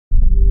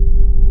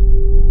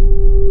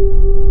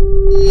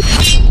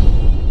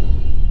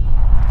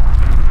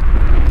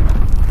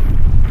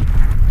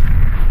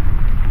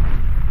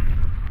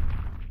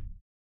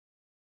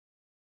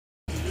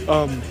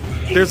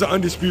There's an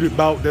undisputed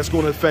bout that's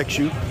going to affect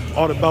you.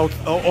 All the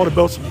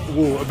belts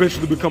will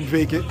eventually become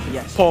vacant.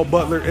 Yes. Paul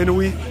Butler,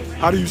 Inoue.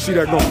 How do you see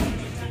that going?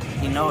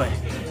 Inoue.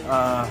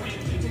 I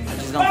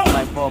just don't feel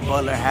like Paul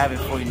Butler have it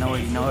for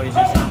Inoue. Inoue is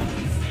just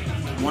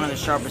one of the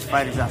sharpest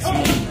fighters I've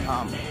seen.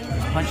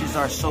 His punches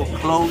are so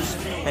close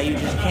that you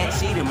just can't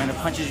see them, and the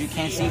punches you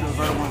can't see, those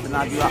are the ones that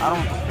knock you out.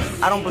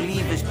 I don't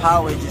believe his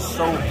power is just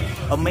so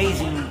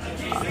amazing.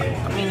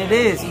 I mean, it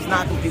is. He's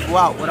knocking people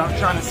out. What I'm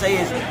trying to say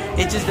is,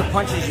 it's just the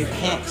punches you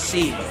can't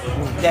see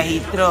that he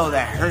throw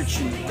that hurt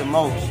you the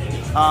most.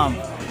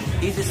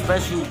 He's a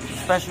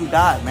special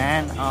guy,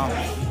 man.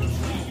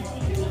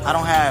 I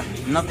don't have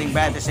nothing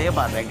bad to say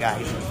about that guy.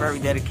 He's a very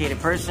dedicated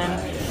person.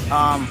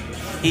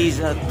 He's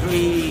a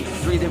three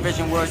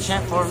division world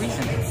champ for a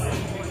reason.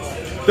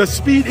 Does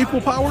speed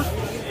equal power?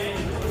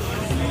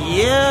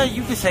 Yeah,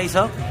 you could say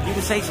so. You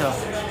could say so.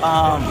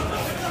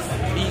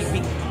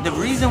 The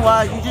reason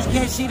why you just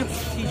can't see the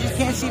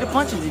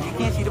punches. If you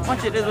can't see the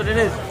punch, it is what it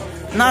is.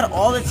 Not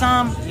all the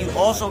time. You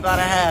also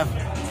gotta have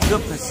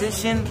good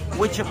precision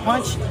with your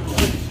punch.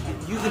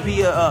 You could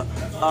be a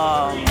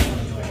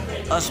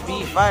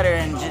speed fighter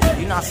and just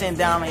you're not sitting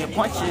down on your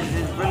punches.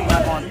 It's really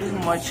not gonna do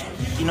much,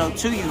 you know,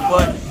 to you.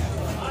 But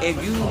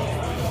if you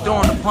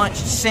throwing the punch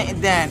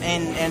sitting down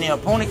and the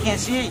opponent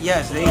can't see it,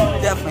 yes, they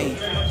definitely.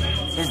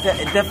 It's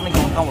definitely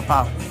gonna come with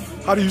power.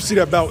 How do you see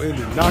that bout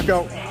ending?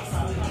 Knockout?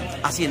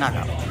 I see a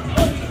knockout.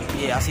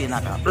 Yeah, I see a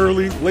knockout.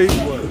 Early, late,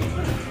 what?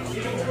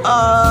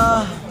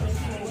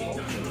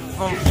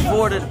 From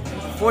 4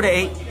 to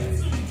 8.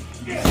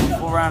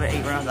 4 rounds to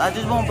 8 rounds. I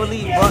just won't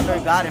believe Butler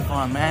got it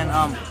for him, man.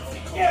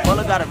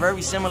 Butler got a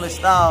very similar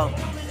style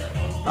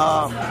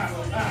to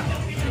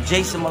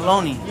Jason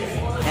Maloney.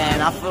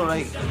 And I feel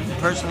like,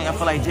 personally,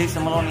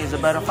 Jason Maloney is a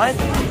better fighter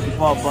than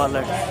Paul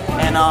Butler.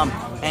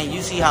 And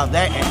you see how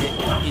that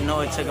ended. You know,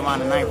 it took him out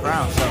in the 9th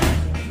round. So.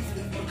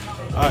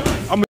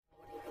 All right.